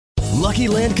Lucky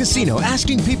Land Casino,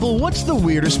 asking people, what's the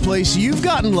weirdest place you've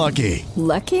gotten lucky?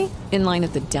 Lucky? In line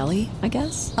at the deli, I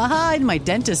guess? Aha, in my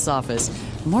dentist's office.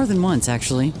 More than once,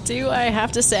 actually. Do I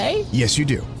have to say? Yes, you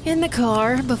do. In the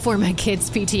car before my kids'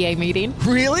 PTA meeting.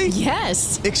 Really?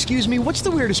 Yes. Excuse me, what's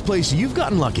the weirdest place you've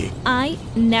gotten lucky? I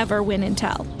never win and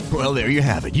tell. Well, there you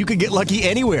have it. You can get lucky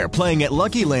anywhere, playing at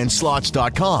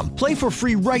LuckyLandSlots.com. Play for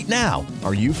free right now.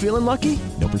 Are you feeling lucky?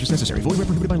 No purchase necessary. Void where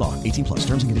prohibited by law. 18 plus.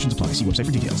 Terms and conditions apply. See website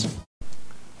for details.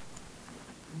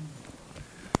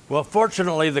 Well,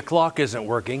 fortunately, the clock isn't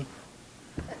working.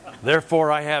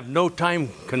 Therefore, I have no time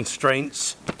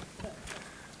constraints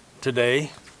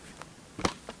today.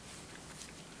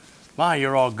 My,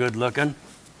 you're all good looking.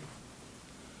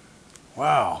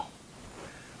 Wow.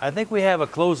 I think we have a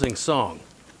closing song.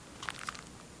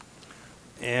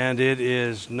 And it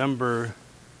is number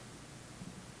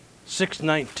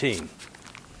 619.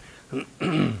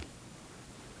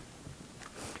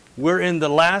 We're in the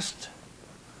last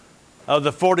of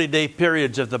the 40-day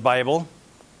periods of the Bible.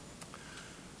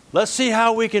 Let's see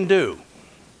how we can do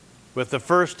with the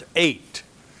first 8.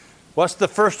 What's the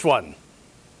first one?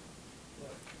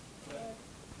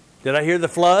 Did I hear the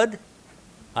flood?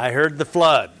 I heard the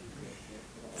flood.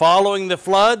 Following the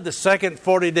flood, the second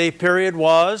 40-day period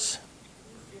was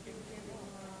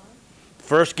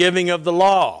first giving of the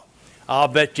law. I'll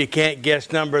bet you can't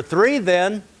guess number 3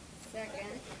 then.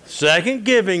 Second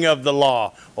giving of the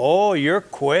law. Oh, you're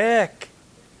quick.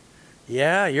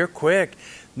 Yeah, you're quick.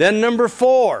 Then number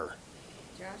 4.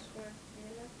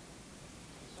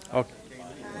 Okay.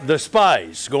 The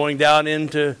spies going down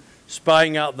into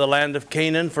spying out the land of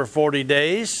Canaan for 40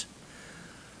 days.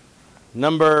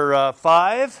 Number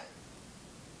 5.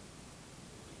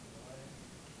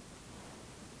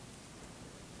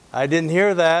 I didn't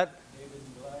hear that.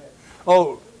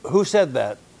 Oh, who said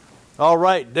that? All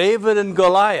right, David and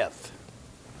Goliath.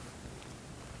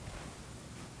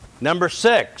 Number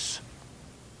 6.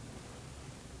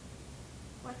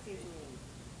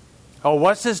 Oh,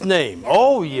 what's his name?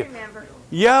 Oh,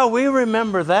 yeah, we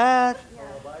remember that.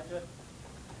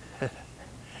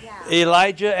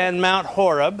 Elijah and Mount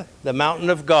Horeb, the mountain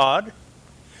of God.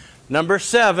 Number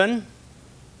 7.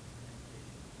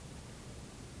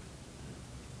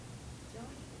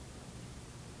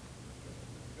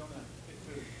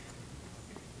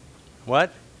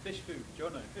 What? Fish food,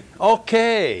 Jonah.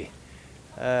 Okay.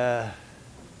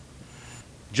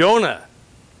 Jonah.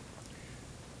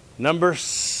 Number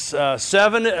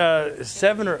 7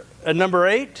 or number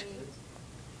 8?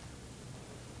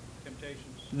 Temptations.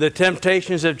 The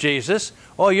temptations of Jesus.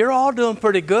 Oh, you're all doing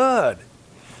pretty good.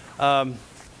 God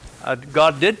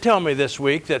did tell me this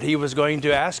week that He was going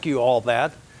to ask you all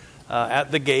that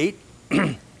at the gate.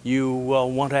 You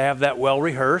will want to have that well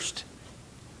rehearsed.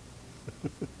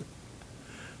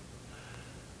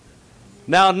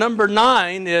 Now, number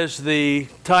 9 is the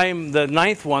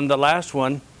 9th one, the last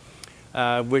one,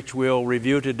 which we'll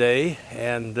review today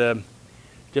and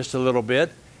just a little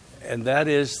bit. And that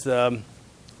is the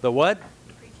what?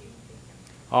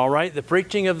 All right, the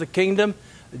preaching of the kingdom.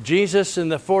 Jesus in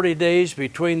the 40 days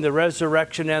between the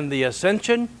resurrection and the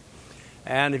ascension.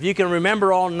 And if you can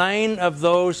remember all 9 of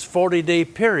those 40-day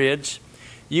periods,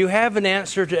 you have an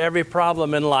answer to every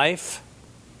problem in life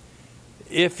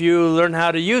if you learn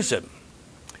how to use it.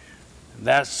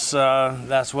 That's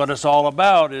what it's all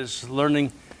about, is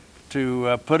learning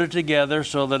to put it together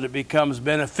so that it becomes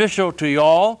beneficial to you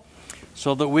all,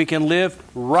 so that we can live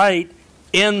right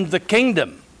in the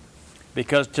kingdom.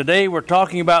 Because today we're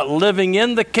talking about living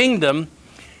in the kingdom,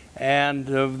 and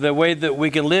the way that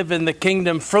we can live in the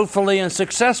kingdom fruitfully and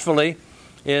successfully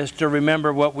is to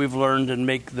remember what we've learned and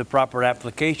make the proper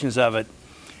applications of it.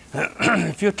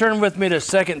 If you turn with me to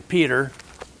 2 Peter,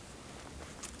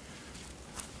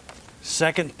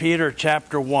 2 Peter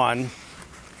chapter 1.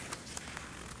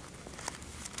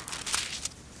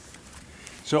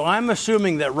 So I'm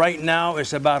assuming that right now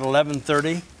it's about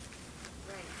 11:30.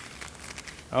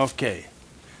 Okay.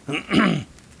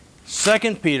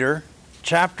 2 Peter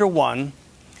chapter 1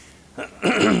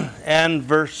 and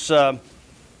verse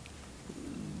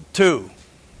 2.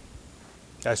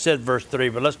 I said verse 3,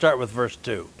 but let's start with verse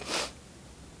 2.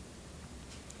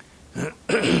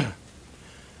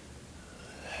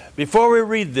 Before we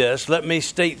read this, let me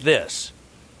state this,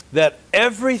 that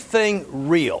everything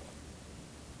real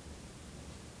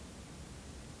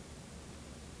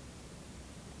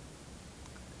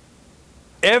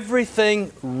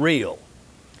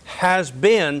has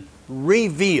been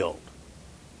revealed.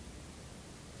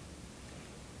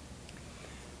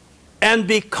 And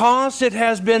because it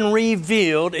has been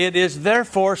revealed, it is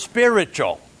therefore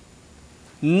spiritual,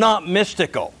 not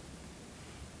mystical.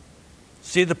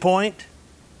 See the point?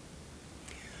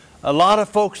 A lot of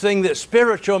folks think that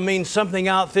spiritual means something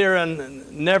out there in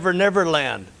Never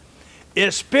Land.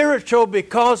 It's spiritual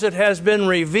because it has been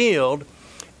revealed,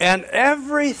 and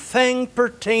everything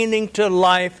pertaining to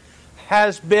life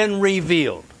has been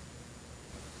revealed.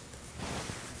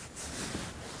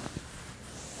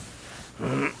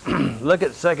 Look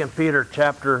at 2 Peter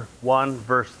chapter 1,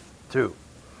 verse 2.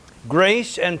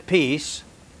 Grace and peace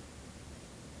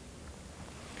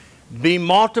be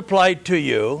multiplied to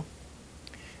you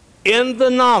in the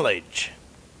knowledge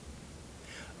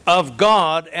of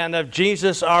God and of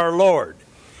Jesus our Lord.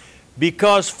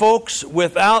 Because, folks,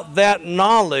 without that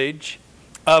knowledge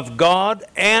of God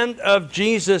and of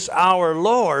Jesus our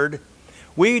Lord,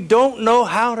 we don't know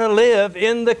how to live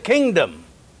in the kingdom.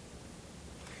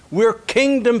 We're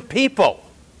kingdom people.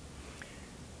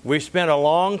 We spent a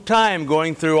long time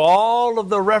going through all of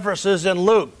the references in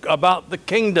Luke about the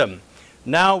kingdom.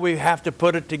 Now we have to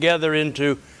put it together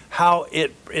into how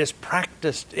it is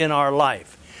practiced in our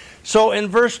life. So in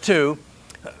verse 2,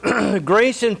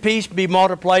 grace and peace be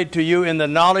multiplied to you in the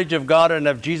knowledge of God and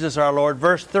of Jesus our Lord.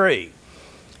 Verse 3,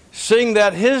 seeing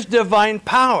that His divine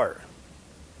power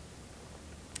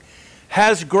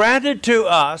has granted to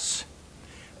us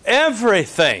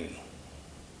everything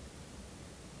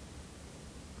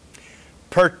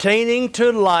pertaining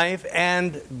to life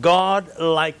and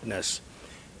God-likeness.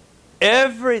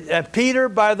 Peter,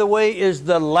 by the way, is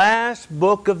the last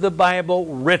book of the Bible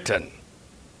written.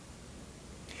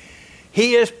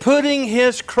 He is putting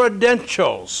his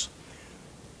credentials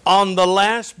on the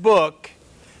last book,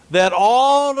 that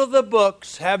all of the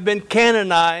books have been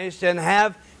canonized and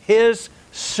have his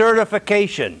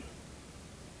certification.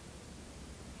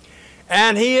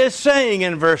 And he is saying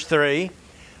in verse 3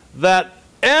 that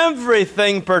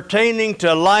everything pertaining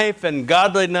to life and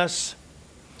godliness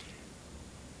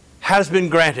has been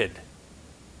granted.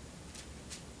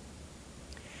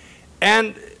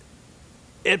 And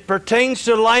it pertains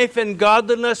to life and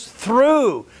godliness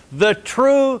through the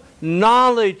true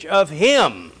knowledge of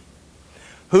Him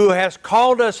who has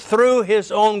called us through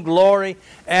His own glory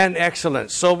and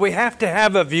excellence. So we have to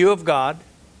have a view of God.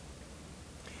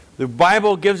 The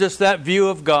Bible gives us that view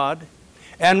of God.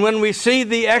 And when we see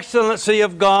the excellency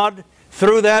of God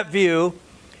through that view,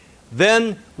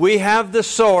 then we have the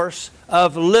source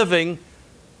of living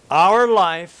our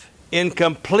life in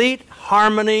complete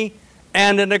harmony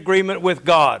and in agreement with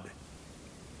God.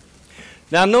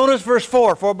 Now notice verse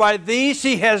 4, for by these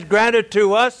He has granted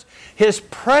to us His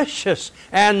precious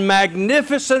and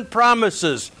magnificent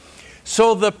promises.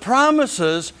 So the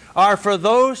promises are for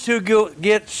those who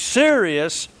get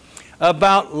serious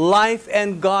about life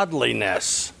and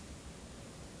godliness.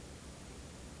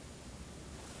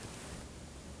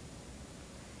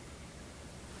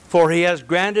 For He has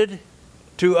granted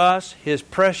to us His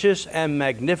precious and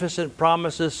magnificent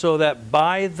promises, so that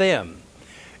by them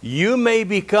you may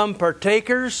become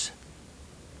partakers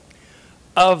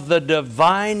of the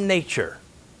divine nature.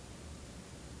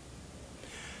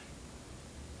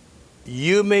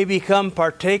 You may become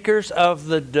partakers of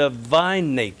the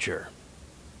divine nature,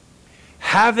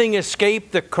 having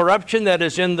escaped the corruption that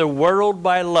is in the world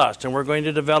by lust. And we're going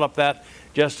to develop that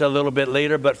just a little bit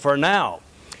later. But for now,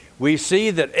 we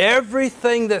see that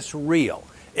everything that's real,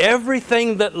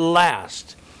 everything that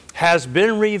lasts, has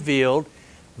been revealed.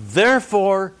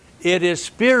 Therefore, it is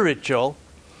spiritual.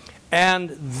 And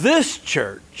this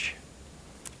church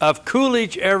of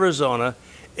Coolidge, Arizona,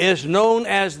 is known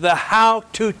as the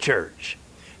How-To Church.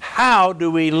 How do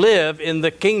we live in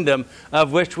the kingdom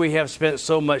of which we have spent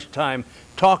so much time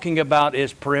talking about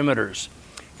its perimeters?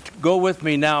 Go with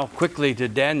me now quickly to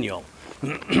Daniel.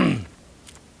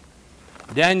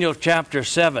 Daniel chapter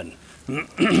 7.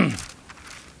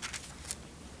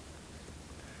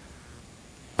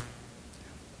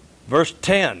 Verse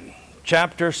 10,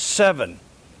 chapter 7.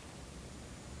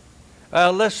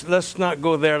 Let's not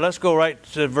go there. Let's go right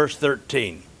to verse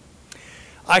 13.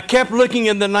 I kept looking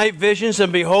in the night visions,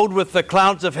 and behold, with the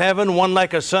clouds of heaven, one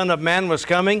like a son of man was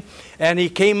coming, and he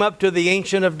came up to the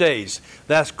Ancient of Days.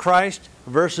 That's Christ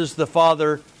versus the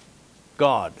Father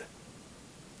God,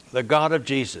 the God of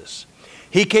Jesus.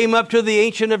 He came up to the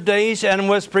Ancient of Days and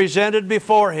was presented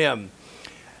before him.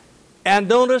 And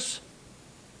notice,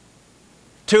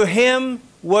 to him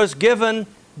was given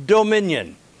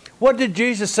dominion. What did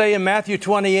Jesus say in Matthew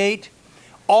 28?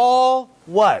 All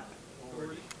what?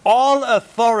 All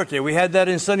authority. We had that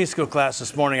in Sunday school class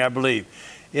this morning, I believe.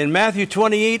 In Matthew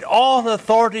 28, all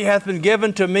authority hath been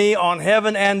given to me on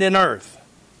heaven and in earth.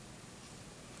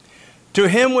 To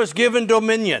him was given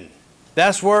dominion.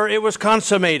 That's where it was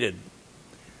consummated,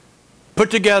 put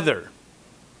together.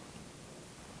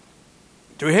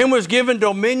 To him was given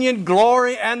dominion,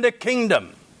 glory, and a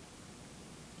kingdom,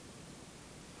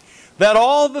 that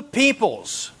all the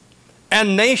peoples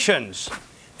and nations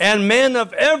and men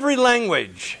of every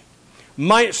language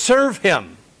might serve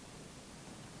him.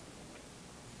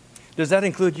 Does that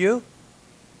include you?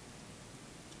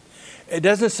 It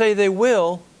doesn't say they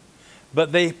will,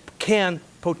 but they can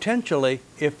potentially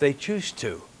if they choose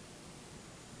to.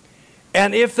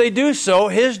 And if they do so,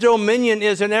 his dominion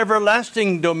is an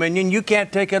everlasting dominion. You can't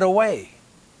take it away.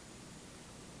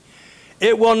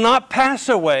 It will not pass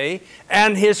away,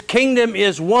 and his kingdom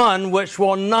is one which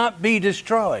will not be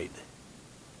destroyed.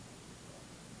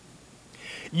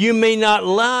 You may not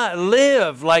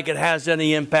live like it has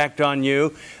any impact on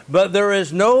you, but there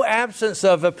is no absence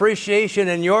of appreciation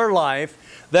in your life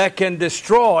that can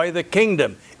destroy the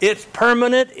kingdom. It's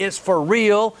permanent, it's for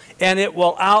real, and it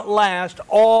will outlast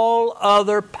all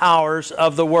other powers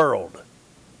of the world.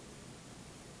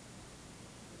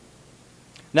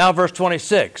 Now verse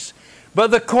 26. But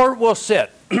the court will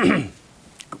sit.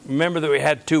 Remember that we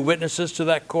had two witnesses to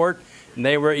that court, and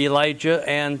they were Elijah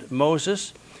and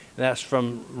Moses. That's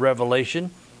from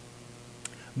Revelation.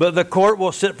 But the court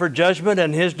will sit for judgment,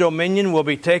 and his dominion will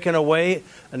be taken away,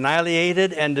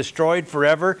 annihilated, and destroyed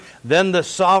forever. Then the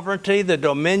sovereignty, the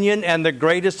dominion, and the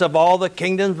greatest of all the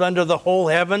kingdoms under the whole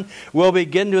heaven will be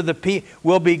given to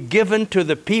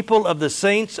the people of the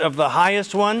saints of the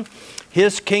highest one.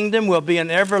 His kingdom will be an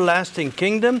everlasting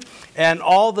kingdom, and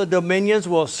all the dominions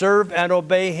will serve and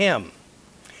obey him.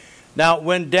 Now,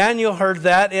 when Daniel heard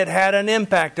that, it had an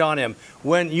impact on him.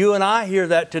 When you and I hear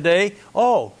that today,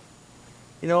 a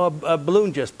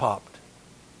balloon just popped.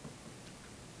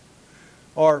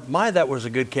 Or, that was a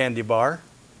good candy bar.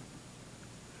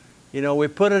 We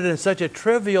put it in such a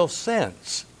trivial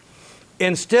sense.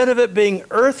 Instead of it being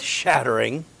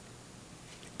earth-shattering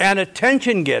and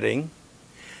attention-getting,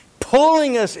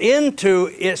 pulling us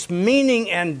into its meaning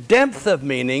and depth of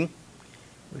meaning,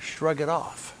 we shrug it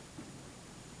off.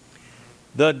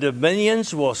 The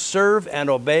dominions will serve and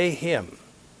obey him.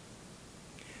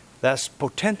 That's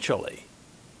potentially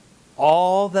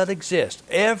all that exists.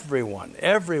 Everyone,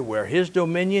 everywhere. His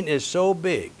dominion is so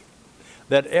big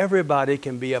that everybody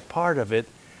can be a part of it,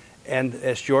 and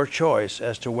it's your choice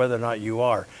as to whether or not you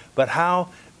are. But how,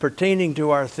 pertaining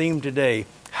to our theme today,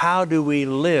 how do we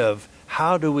live?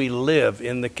 How do we live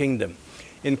in the kingdom?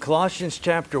 In Colossians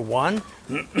chapter 1,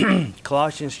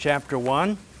 Colossians chapter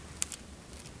 1,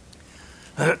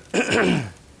 and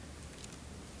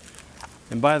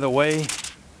by the way,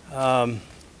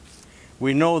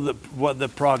 we know what the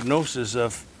prognosis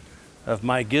of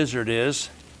my gizzard is,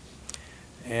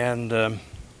 and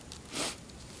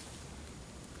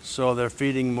so they're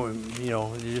feeding more,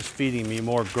 they're just feeding me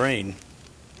more grain.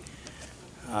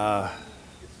 Get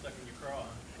stuck in your craw.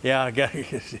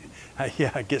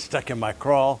 Yeah, I get stuck in my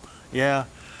crawl. Yeah,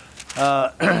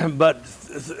 but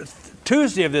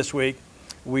Tuesday of this week,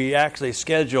 we actually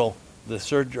schedule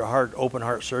the open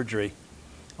heart surgery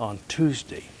on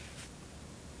Tuesday.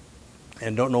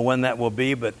 And don't know when that will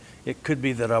be, but it could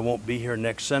be that I won't be here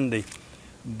next Sunday.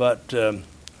 But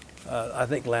I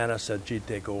think Lana said she'd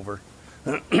take over.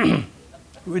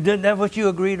 Didn't that what you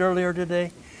agreed earlier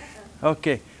today?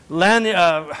 Okay.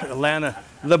 Lana,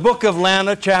 the book of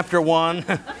Lana, chapter 1,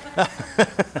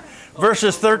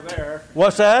 verses 13.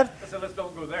 What's that? I said, let's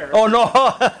don't go there. Oh, no.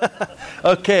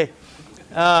 Okay.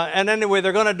 And anyway,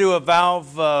 they're going to do a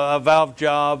valve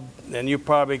job, and you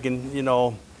probably can,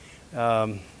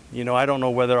 I don't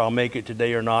know whether I'll make it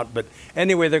today or not, but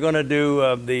anyway, they're going to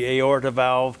do the aorta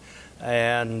valve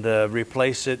and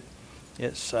replace it.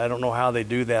 I don't know how they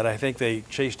do that. I think they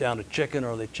chase down a chicken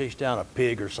or they chase down a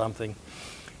pig or something,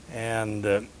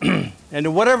 and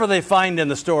and whatever they find in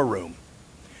the storeroom,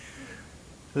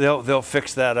 they'll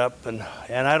fix that up, and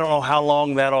I don't know how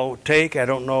long that'll take. I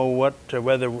don't know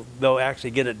whether they'll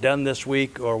actually get it done this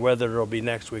week or whether it'll be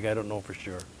next week. I don't know for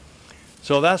sure.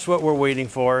 So that's what we're waiting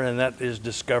for, and that is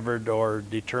discovered or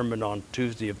determined on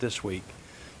Tuesday of this week.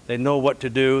 They know what to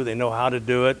do. They know how to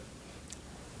do it,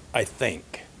 I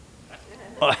think.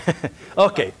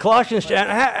 Okay, Colossians,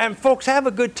 and folks, have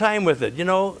a good time with it.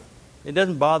 It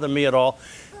doesn't bother me at all.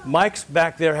 Mike's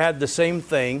back there had the same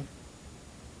thing,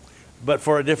 but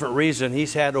for a different reason.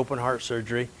 He's had open heart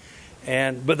surgery,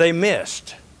 but they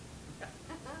missed.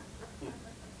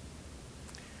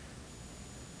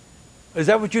 Is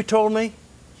that what you told me?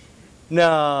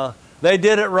 No, they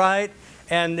did it right.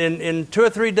 And in 2 or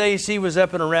 3 days, he was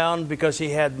up and around because he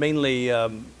had mainly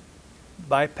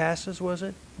bypasses, was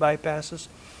it? Bypasses.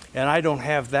 And I don't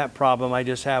have that problem. I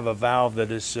just have a valve that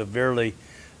is severely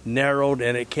narrowed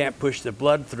and it can't push the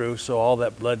blood through, so all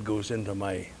that blood goes into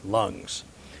my lungs.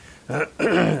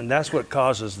 And that's what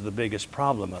causes the biggest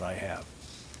problem that I have.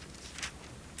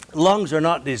 Lungs are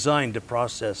not designed to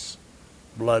process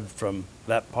blood from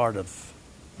that part of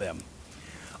them.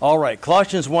 All right,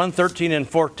 Colossians 1:13 and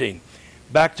 14.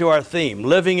 Back to our theme,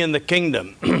 living in the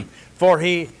kingdom. For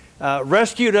he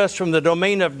rescued us from the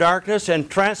domain of darkness and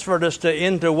transferred us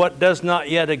into what does not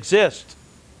yet exist.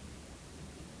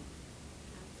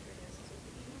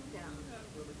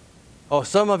 Oh,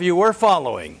 some of you were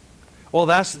following. Well,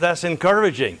 that's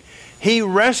encouraging. He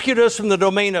rescued us from the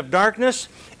domain of darkness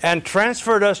and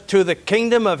transferred us to the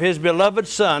kingdom of His beloved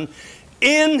Son,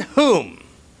 in whom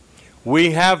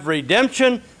we have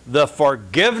redemption, the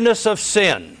forgiveness of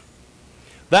sin.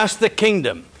 That's the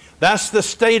kingdom. That's the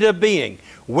state of being.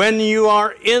 When you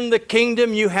are in the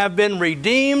kingdom, you have been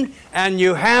redeemed and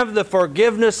you have the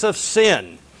forgiveness of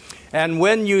sin. And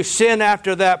when you sin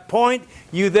after that point,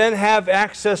 you then have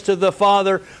access to the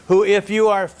Father, who, if you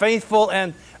are faithful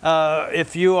and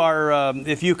if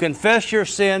you confess your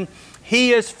sin,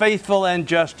 He is faithful and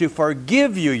just to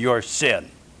forgive you your sin.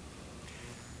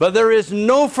 But there is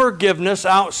no forgiveness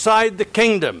outside the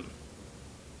kingdom.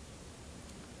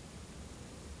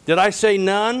 Did I say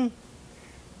none?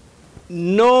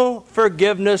 No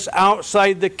forgiveness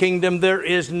outside the kingdom. There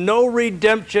is no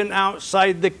redemption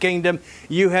outside the kingdom.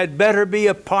 You had better be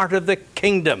a part of the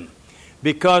kingdom.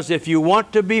 Because if you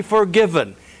want to be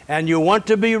forgiven and you want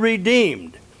to be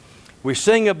redeemed, we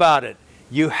sing about it,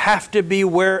 you have to be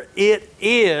where it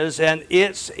is, and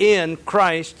it's in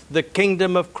Christ, the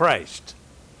kingdom of Christ.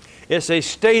 It's a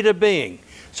state of being.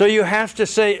 So you have to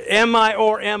say, am I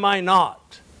or am I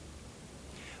not?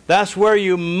 That's where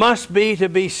you must be to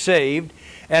be saved.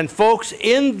 And folks,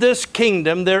 in this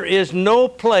kingdom, there is no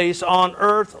place on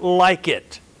earth like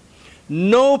it.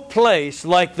 No place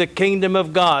like the kingdom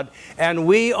of God. And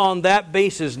we, on that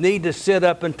basis, need to sit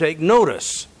up and take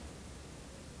notice.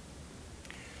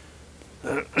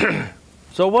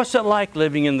 So what's it like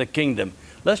living in the kingdom?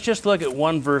 Let's just look at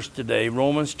one verse today,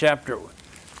 Romans chapter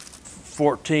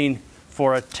 14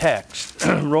 for a text.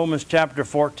 Romans chapter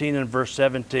 14 and verse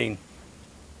 17.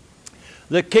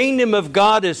 The kingdom of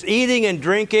God is eating and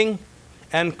drinking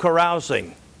and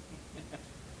carousing.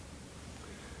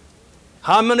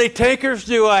 How many takers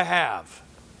do I have?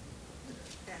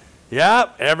 Yeah,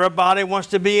 everybody wants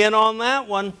to be in on that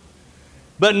one.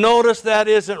 But notice that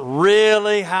isn't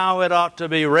really how it ought to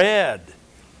be read.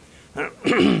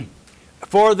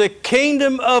 For the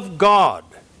kingdom of God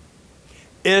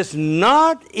is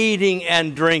not eating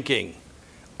and drinking,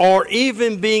 or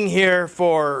even being here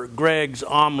for Greg's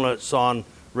omelets on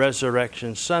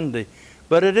Resurrection Sunday,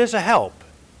 but it is a help.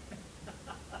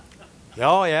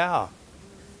 Oh, yeah.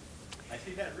 I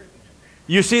see that written.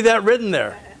 You see that written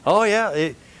there? Oh,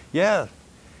 yeah. Yeah.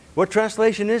 What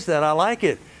translation is that? I like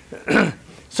it.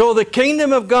 So the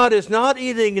kingdom of God is not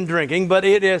eating and drinking, but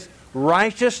it is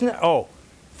righteousness. Oh,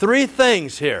 three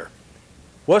things here.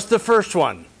 What's the first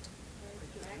one?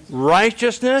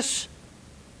 Righteousness,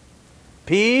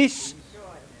 peace,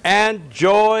 and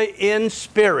joy in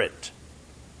spirit.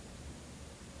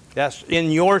 That's in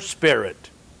your spirit.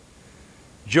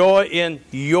 Joy in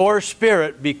your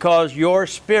spirit, because your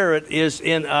spirit is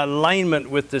in alignment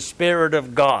with the Spirit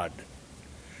of God.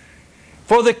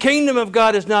 For the kingdom of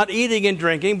God is not eating and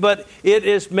drinking, but it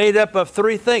is made up of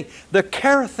three things. The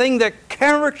thing that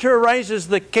characterizes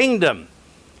the kingdom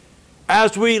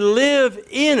as we live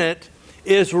in it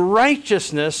is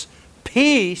righteousness,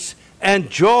 peace, and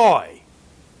joy.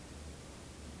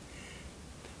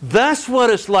 That's what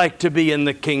it's like to be in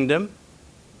the kingdom.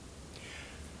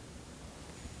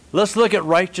 Let's look at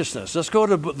righteousness. Let's go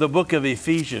to the book of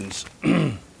Ephesians.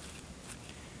 Boy,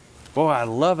 I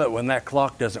love it when that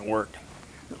clock doesn't work.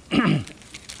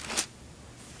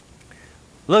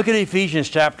 Look at Ephesians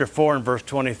chapter 4 and verse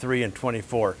 23 and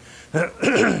 24.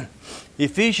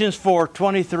 Ephesians 4,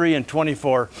 23 and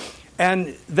 24.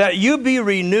 And that you be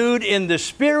renewed in the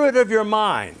spirit of your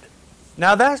mind.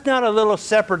 Now that's not a little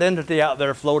separate entity out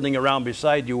there floating around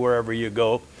beside you wherever you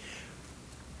go.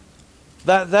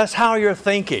 That's how you're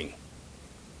thinking.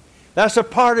 That's a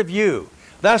part of you.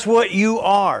 That's what you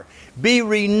are. Be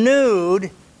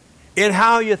renewed in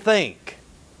how you think.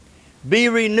 Be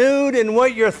renewed in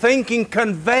what your thinking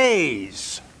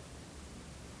conveys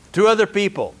to other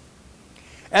people.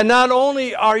 And not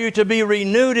only are you to be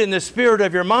renewed in the spirit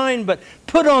of your mind, but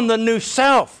put on the new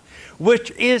self,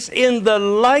 which is in the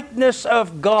likeness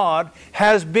of God,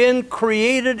 has been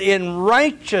created in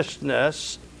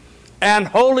righteousness and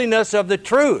holiness of the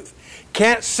truth.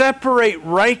 Can't separate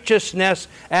righteousness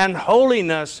and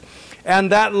holiness,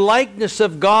 and that likeness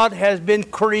of God has been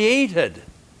created.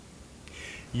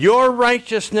 Your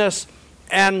righteousness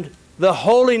and the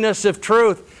holiness of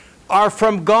truth are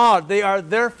from God. They are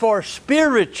therefore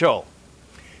spiritual.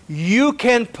 You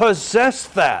can possess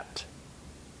that.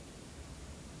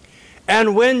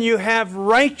 And when you have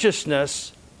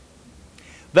righteousness,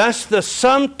 that's the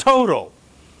sum total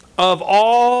of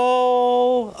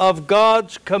all of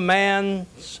God's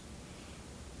commands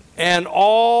and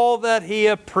all that He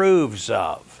approves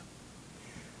of.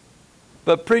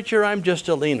 But preacher, I'm just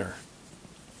a leaner.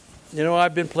 You know,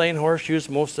 I've been playing horseshoes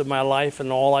most of my life,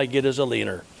 and all I get is a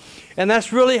leaner. And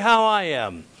that's really how I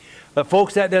am. But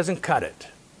folks, that doesn't cut it.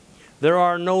 There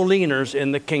are no leaners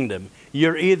in the kingdom.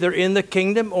 You're either in the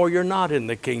kingdom or you're not in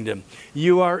the kingdom.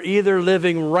 You are either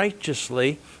living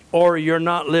righteously or you're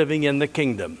not living in the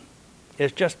kingdom.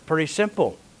 It's just pretty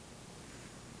simple.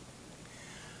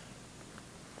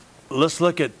 Let's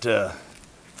look at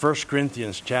 1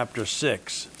 Corinthians chapter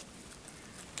 6.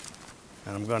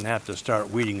 And I'm going to have to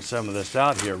start weeding some of this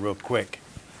out here real quick.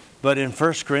 But in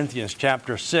 1 Corinthians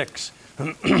chapter 6,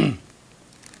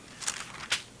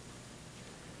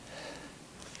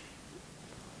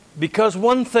 because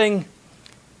one thing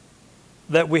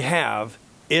that we have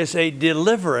is a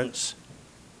deliverance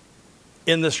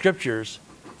in the Scriptures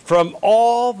from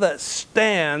all that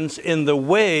stands in the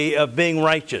way of being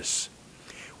righteous.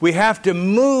 We have to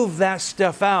move that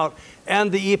stuff out.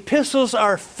 And the epistles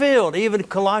are filled, even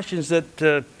Colossians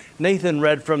that Nathan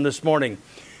read from this morning,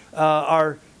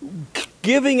 are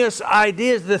giving us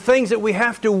ideas, the things that we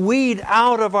have to weed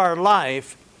out of our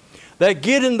life that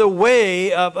get in the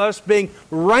way of us being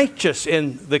righteous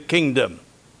in the kingdom.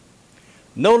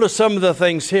 Notice some of the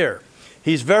things here.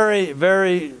 He's very,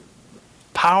 very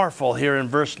powerful here in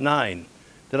verse 9.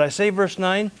 Did I say verse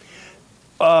 9?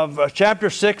 Of chapter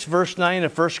 6, verse 9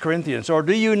 of 1 Corinthians. Or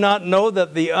do you not know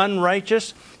that the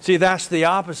unrighteous, see, that's the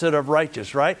opposite of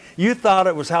righteous, right? You thought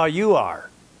it was how you are.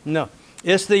 No,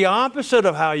 it's the opposite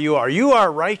of how you are. You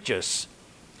are righteous.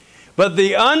 But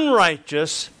the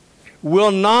unrighteous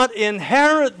will not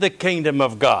inherit the kingdom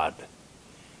of God.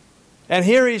 And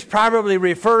here he's probably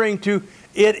referring to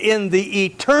it in the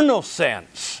eternal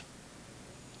sense.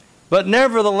 But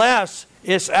nevertheless,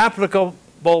 it's applicable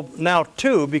now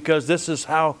too, because this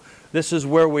is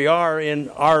where we are in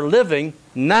our living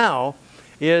now,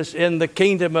 is in the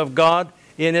kingdom of God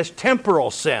in its temporal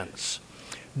sense.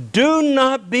 Do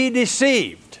not be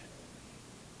deceived.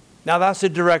 Now that's a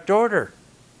direct order.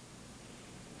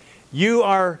 You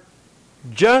are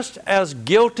just as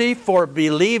guilty for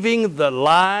believing the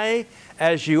lie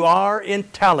as you are in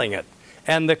telling it.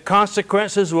 And the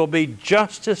consequences will be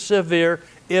just as severe,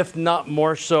 if not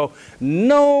more so,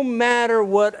 no matter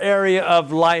what area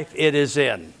of life it is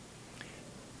in.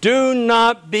 Do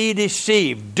not be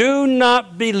deceived. Do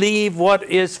not believe what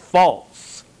is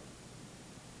false.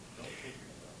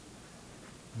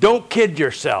 Don't kid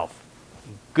yourself.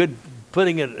 Good,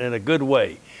 putting it in a good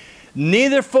way.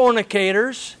 Neither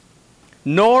fornicators,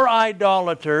 nor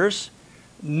idolaters,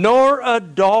 nor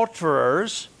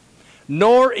adulterers,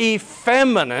 nor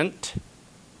effeminate,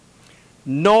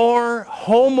 nor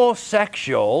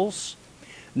homosexuals,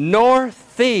 nor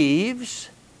thieves,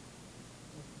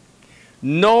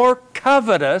 nor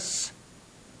covetous,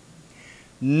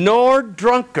 nor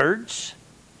drunkards,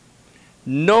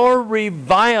 nor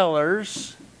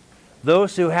revilers,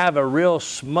 those who have a real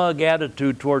smug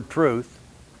attitude toward truth,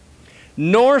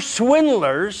 nor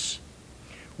swindlers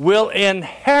will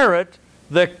inherit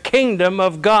the kingdom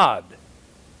of God.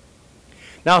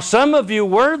 Now, some of you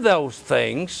were those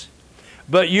things,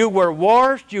 but you were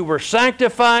washed, you were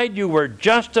sanctified, you were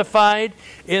justified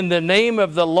in the name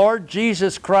of the Lord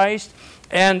Jesus Christ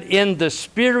and in the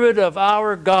Spirit of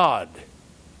our God.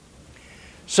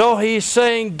 So he's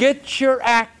saying, get your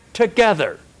act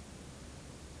together.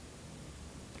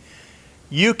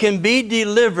 You can be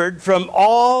delivered from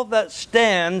all that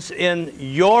stands in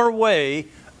your way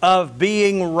of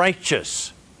being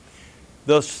righteous.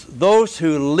 Those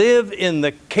who live in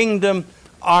the kingdom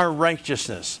are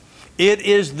righteousness. It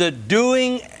is the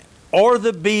doing or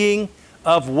the being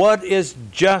of what is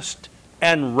just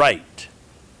and right.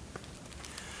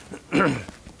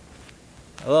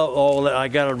 I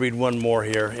got to read one more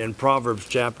here in Proverbs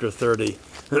chapter 30.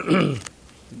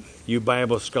 You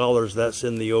Bible scholars, that's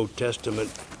in the Old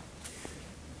Testament.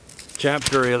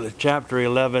 Chapter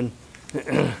 11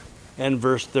 and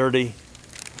verse 30.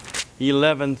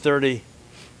 11:30.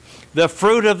 The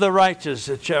fruit of the righteous,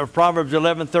 Proverbs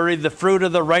 11:30, the fruit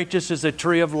of the righteous is a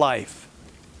tree of life.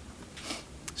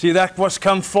 See, that's what's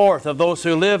come forth of those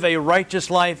who live a righteous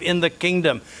life in the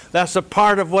kingdom. That's a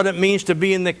part of what it means to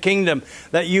be in the kingdom,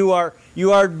 that you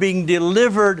are being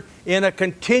delivered in a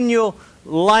continual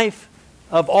life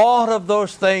of all of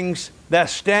those things that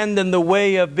stand in the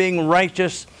way of being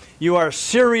righteous. You are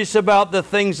serious about the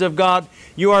things of God.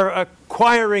 You are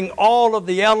acquiring all of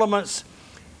the elements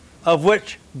of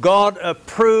which God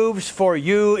approves for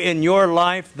you in your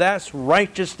life. That's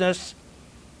righteousness.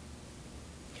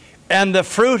 And the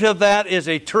fruit of that is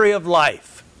a tree of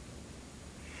life.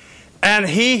 And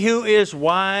he who is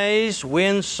wise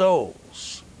wins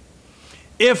souls.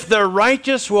 If the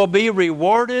righteous will be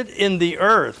rewarded in the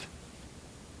earth,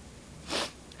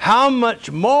 how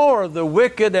much more the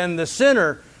wicked and the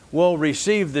sinner will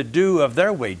receive the due of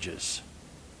their wages?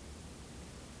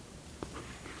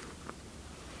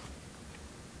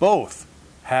 Both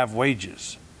have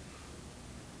wages.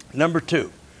 Number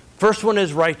two, first one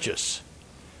is righteous.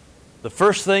 The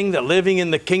first thing that living in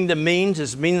the kingdom means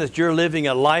that you're living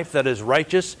a life that is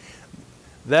righteous.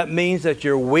 That means that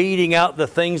you're weeding out the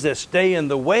things that stay in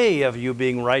the way of you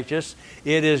being righteous.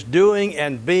 It is doing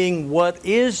and being what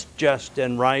is just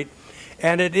and right.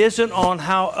 And it isn't on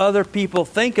how other people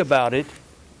think about it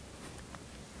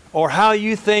or how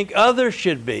you think others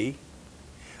should be,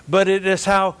 but it is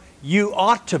how you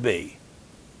ought to be.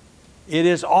 It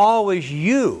is always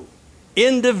you,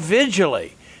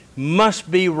 individually, must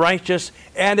be righteous,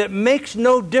 and it makes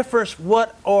no difference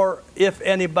what or if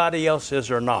anybody else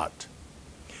is or not.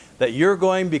 That you're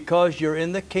going, because you're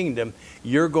in the kingdom,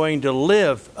 you're going to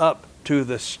live up to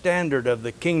the standard of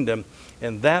the kingdom,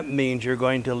 and that means you're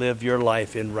going to live your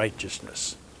life in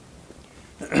righteousness.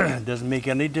 It doesn't make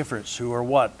any difference who or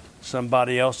what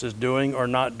somebody else is doing or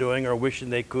not doing or wishing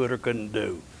they could or couldn't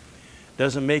do.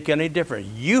 Doesn't make any difference.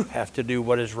 You have to do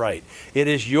what is right. It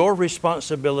is your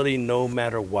responsibility no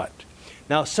matter what.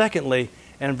 Now, secondly,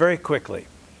 and very quickly,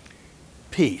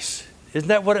 peace. Isn't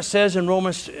that what it says in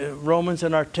Romans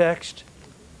in our text?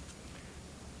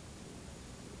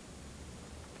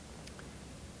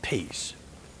 Peace.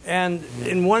 And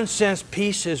in one sense,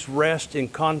 peace is rest in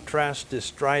contrast to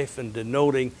strife and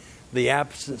denoting the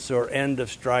absence or end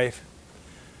of strife.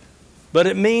 But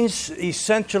it means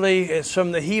essentially, it's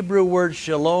from the Hebrew word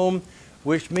shalom,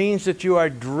 which means that you are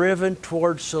driven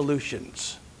towards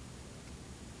solutions.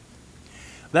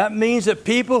 That means that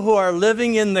people who are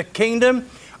living in the kingdom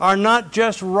are not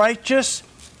just righteous,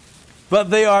 but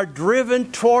they are driven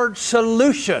towards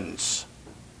solutions.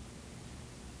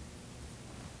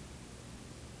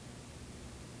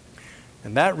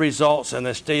 And that results in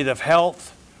a state of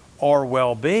health or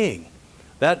well-being.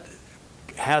 That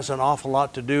has an awful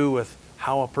lot to do with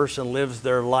how a person lives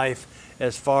their life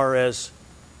as far as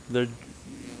their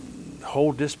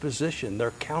whole disposition, their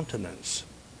countenance.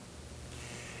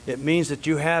 It means that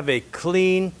you have a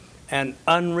clean and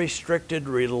unrestricted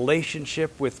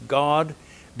relationship with God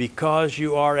because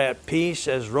you are at peace,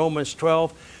 as Romans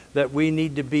 12, that we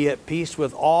need to be at peace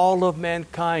with all of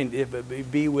mankind if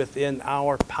it be within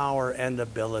our power and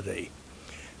ability.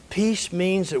 Peace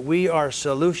means that we are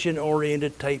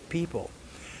solution-oriented type people.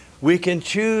 We can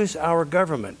choose our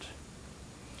government,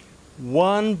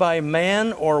 one by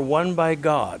man or one by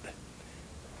God.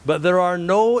 But there are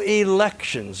no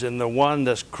elections in the one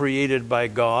that's created by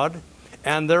God,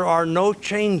 and there are no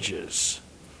changes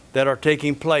that are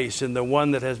taking place in the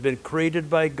one that has been created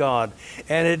by God.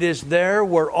 And it is there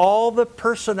where all the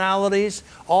personalities,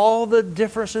 all the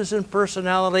differences in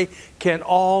personality can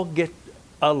all get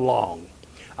along.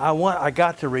 I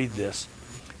got to read this.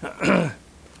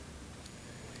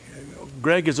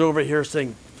 Greg is over here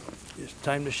saying, it's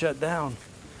time to shut down.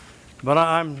 But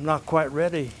I'm not quite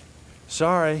ready.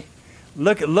 Sorry.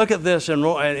 Look at this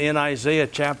in Isaiah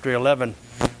chapter 11.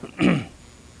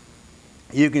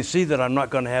 You can see that I'm not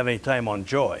going to have any time on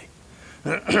joy.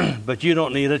 But you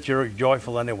don't need it. You're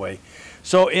joyful anyway.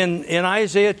 So in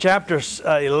Isaiah chapter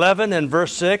 11 and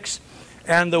verse 6,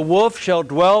 and the wolf shall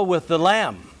dwell with the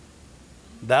lamb.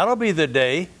 That'll be the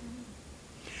day.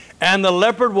 And the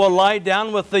leopard will lie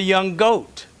down with the young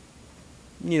goat.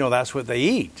 You know, that's what they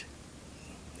eat.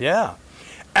 Yeah.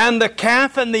 And the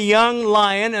calf and the young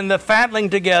lion and the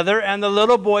fatling together, and the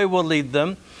little boy will lead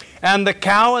them. And the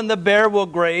cow and the bear will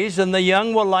graze, and the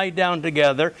young will lie down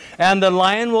together. And the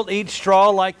lion will eat straw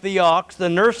like the ox. The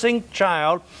nursing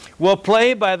child will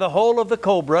play by the hole of the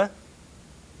cobra.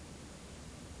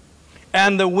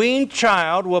 And the weaned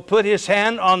child will put his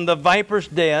hand on the viper's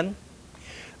den.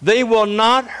 They will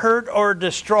not hurt or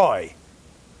destroy.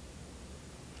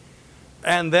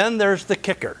 And then there's the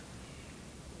kicker.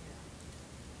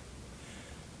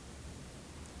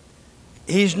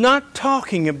 He's not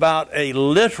talking about a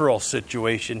literal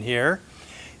situation here.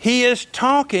 He is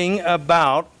talking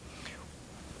about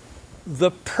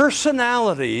the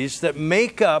personalities that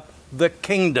make up the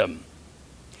kingdom.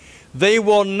 They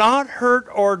will not hurt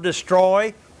or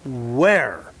destroy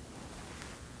where?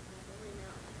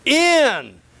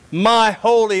 in my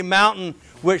holy mountain,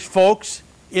 which, folks,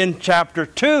 in chapter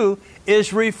 2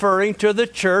 is referring to the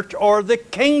church or the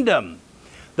kingdom.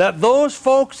 That those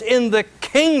folks in the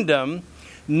kingdom,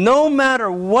 no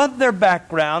matter what their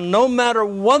background, no matter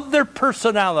what their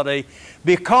personality,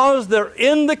 because they're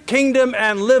in the kingdom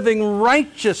and living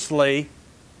righteously,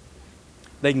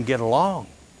 they can get along.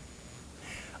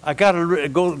 I got to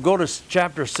go to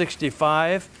chapter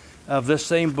 65 of this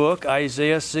same book,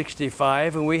 Isaiah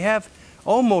 65, and we have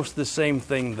almost the same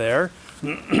thing there.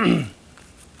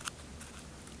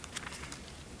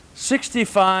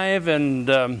 65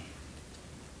 and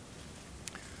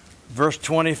verse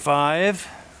 25.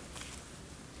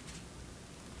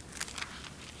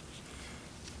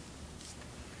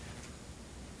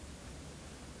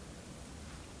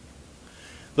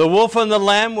 The wolf and the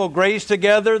lamb will graze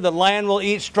together. The lion will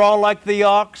eat straw like the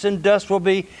ox, and dust will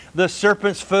be the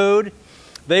serpent's food.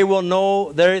 They will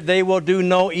do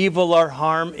no evil or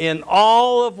harm in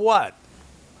all of what?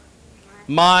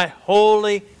 My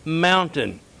holy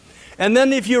mountain. And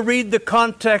then if you read the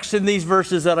context in these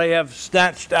verses that I have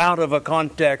snatched out of a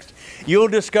context, you'll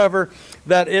discover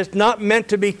that it's not meant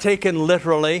to be taken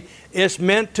literally. It's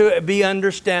meant to be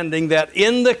understanding that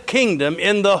in the kingdom,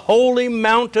 in the holy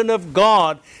mountain of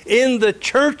God, in the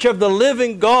church of the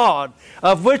living God,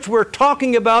 of which we're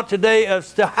talking about today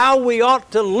as to how we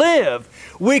ought to live,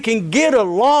 we can get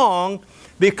along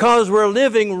because we're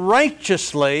living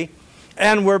righteously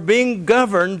and we're being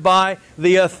governed by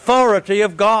the authority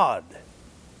of God.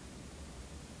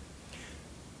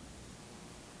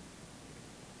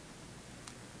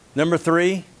 Number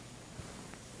 3,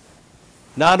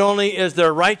 not only is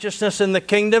there righteousness in the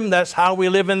kingdom, that's how we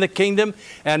live in the kingdom,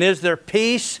 and is there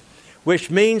peace, which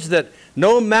means that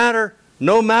no matter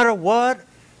what,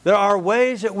 there are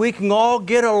ways that we can all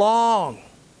get along.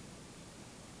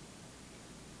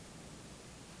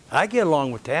 I get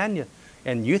along with Tanya,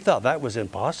 and you thought that was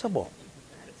impossible.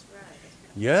 That's right.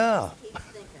 Yeah.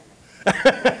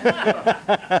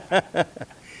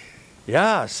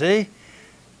 Yeah, see?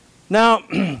 Now,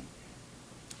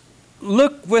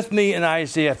 look with me in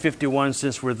Isaiah 51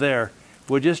 since we're there.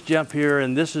 We'll just jump here,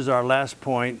 and this is our last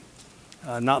point.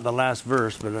 Not the last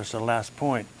verse, but it's the last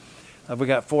point. We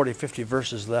got 40, 50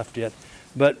 verses left yet.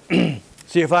 But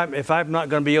see, if I'm not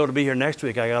going to be able to be here next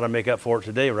week, I got to make up for it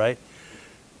today, right?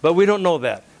 But we don't know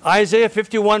that. Isaiah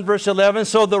 51 verse 11,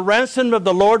 so the ransom of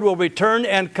the Lord will return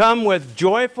and come with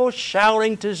joyful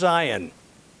shouting to Zion.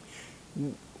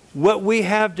 What we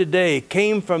have today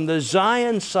came from the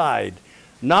Zion side,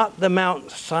 not the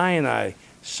Mount Sinai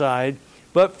side,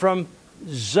 but from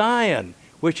Zion,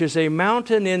 which is a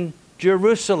mountain in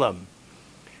Jerusalem.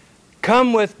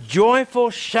 Come with joyful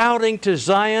shouting to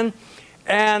Zion,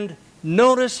 and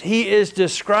notice he is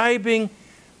describing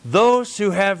those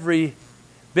who have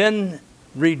been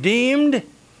redeemed.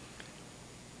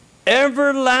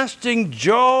 Everlasting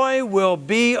joy will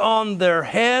be on their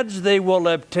heads. They will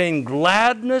obtain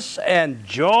gladness and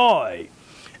joy,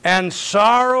 and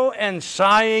sorrow and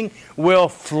sighing will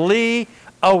flee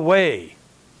away.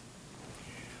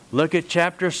 Look at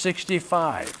chapter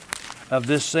 65 of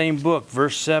this same book,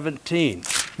 verse 17.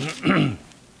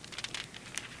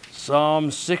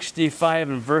 Psalm 65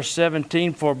 and verse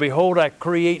 17, for behold, I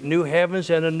create new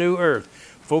heavens and a new earth.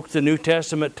 Folks, the New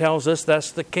Testament tells us that's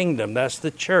the kingdom, that's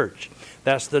the church,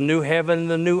 that's the new heaven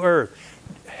and the new earth.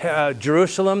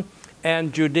 Jerusalem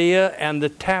and Judea and the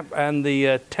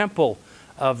temple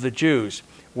of the Jews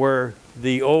were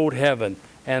the old heaven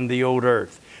and the old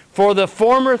earth. For the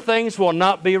former things will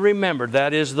not be remembered,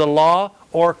 that is the law,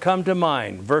 or come to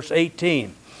mind. Verse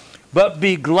 18. But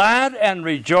be glad and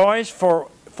rejoice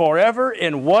forever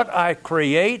in what I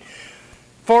create.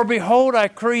 For behold, I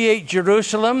create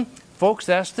Jerusalem. Folks,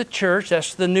 that's the church.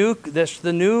 That's the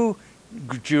new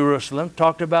Jerusalem,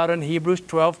 talked about in Hebrews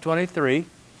 12:23.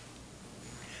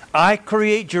 I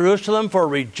create Jerusalem for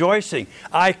rejoicing.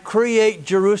 I create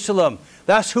Jerusalem.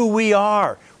 That's who we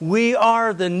are. We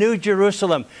are the new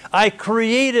Jerusalem. I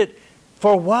create it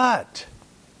for what?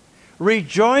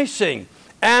 Rejoicing.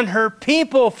 And her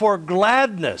people for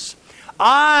gladness.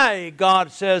 I,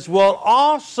 God says, will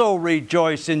also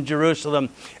rejoice in Jerusalem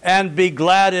and be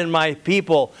glad in my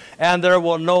people. And there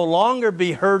will no longer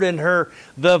be heard in her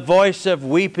the voice of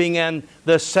weeping and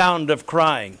the sound of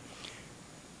crying.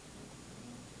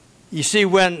 You see,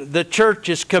 when the church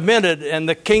is committed and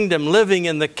the kingdom, living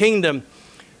in the kingdom,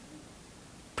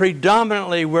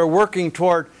 predominantly we're working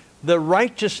toward the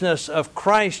righteousness of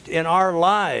Christ in our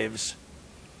lives.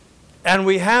 And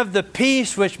we have the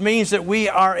peace, which means that we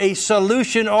are a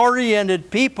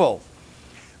solution-oriented people,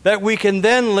 that we can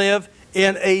then live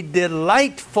in a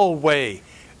delightful way.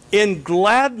 in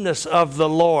gladness of the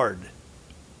Lord.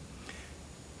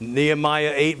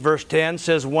 Nehemiah 8 verse 10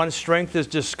 says, one's strength is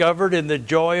discovered in the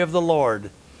joy of the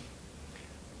Lord.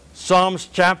 Psalms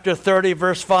chapter 30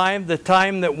 verse 5, the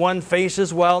time that one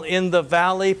faces while in the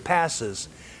valley passes.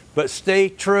 But stay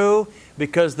true,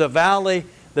 because the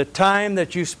time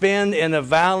that you spend in a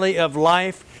valley of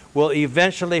life will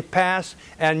eventually pass,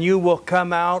 and you will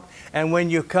come out, and when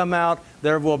you come out,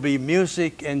 there will be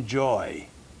music and joy.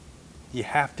 You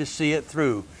have to see it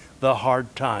through the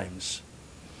hard times.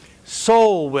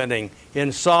 Soul winning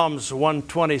in Psalms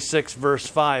 126 verse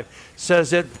 5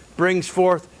 says it brings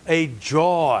forth a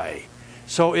joy.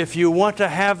 So if you want to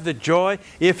have the joy,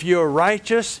 if you're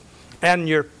righteous and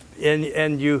you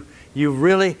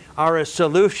really are a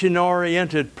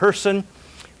solution-oriented person,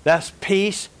 that's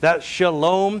peace, that's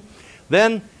shalom.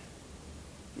 Then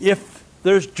if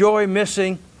there's joy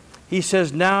missing, he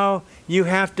says now you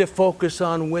have to focus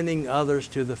on winning others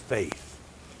to the faith.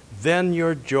 Then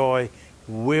your joy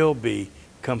will be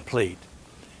complete.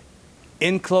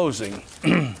 In closing,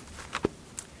 1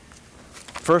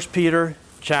 Peter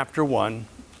chapter 1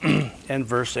 and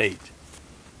verse 8.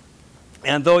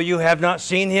 And though you have not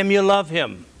seen him, you love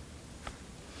him.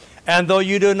 And though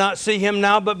you do not see him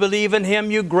now, but believe in him,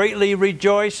 you greatly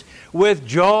rejoice with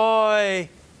joy.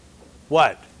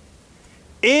 What?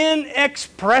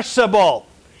 Inexpressible.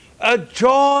 A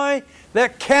joy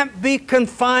that can't be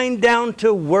confined down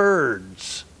to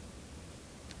words.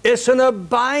 It's an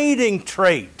abiding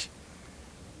trait,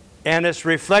 and it's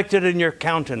reflected in your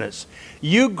countenance.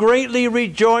 You greatly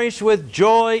rejoice with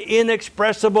joy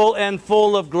inexpressible and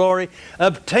full of glory,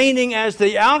 obtaining as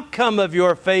the outcome of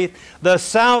your faith the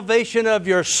salvation of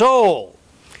your soul.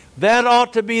 That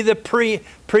ought to be the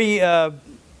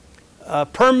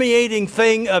permeating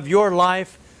thing of your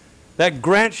life that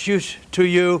grants to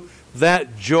you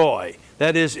that joy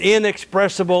that is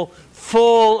inexpressible,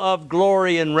 full of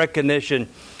glory and recognition.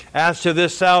 As to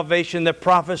this salvation, the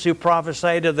prophets who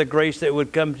prophesied of the grace that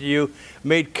would come to you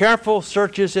made careful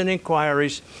searches and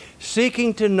inquiries,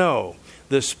 seeking to know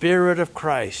the Spirit of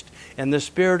Christ. And the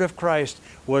Spirit of Christ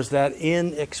was that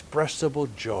inexpressible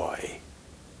joy.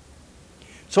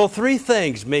 So 3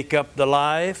 things make up the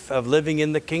life of living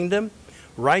in the kingdom: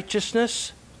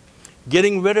 righteousness,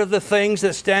 getting rid of the things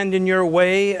that stand in your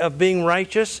way of being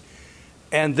righteous,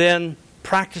 and then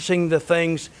practicing the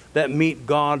things that meet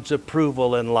God's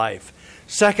approval in life.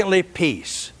 Secondly,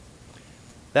 peace.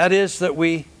 That is that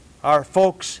we are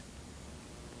folks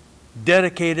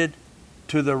dedicated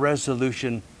to the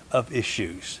resolution of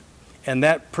issues. And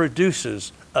that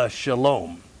produces a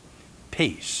shalom,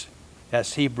 peace.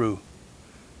 That's Hebrew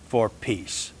for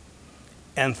peace.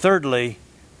 And thirdly,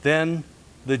 then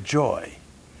the joy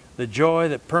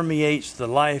that permeates the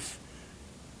life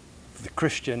of the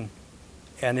Christian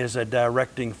and is a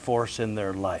directing force in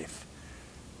their life.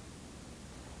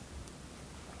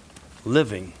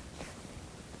 Living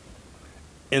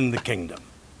in the kingdom.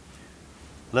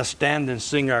 Let's stand and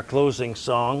sing our closing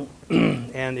song,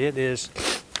 and it is...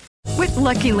 With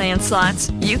Lucky Land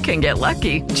Slots, you can get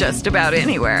lucky just about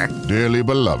anywhere. Dearly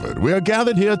beloved, we are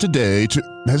gathered here today to...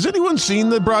 Has anyone seen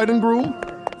the bride and groom?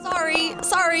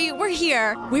 Sorry, we're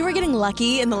here. We were getting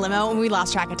lucky in the limo and we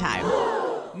lost track of time.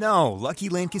 No, Lucky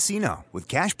Land Casino, with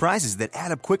cash prizes that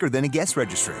add up quicker than a guest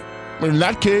registry. In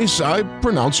that case, I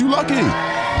pronounce you lucky.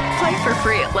 Play for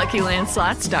free at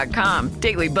LuckyLandSlots.com.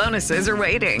 Daily bonuses are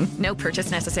waiting. No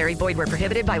purchase necessary. Void where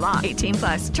prohibited by law.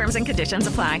 18+. Terms and conditions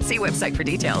apply. See website for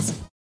details.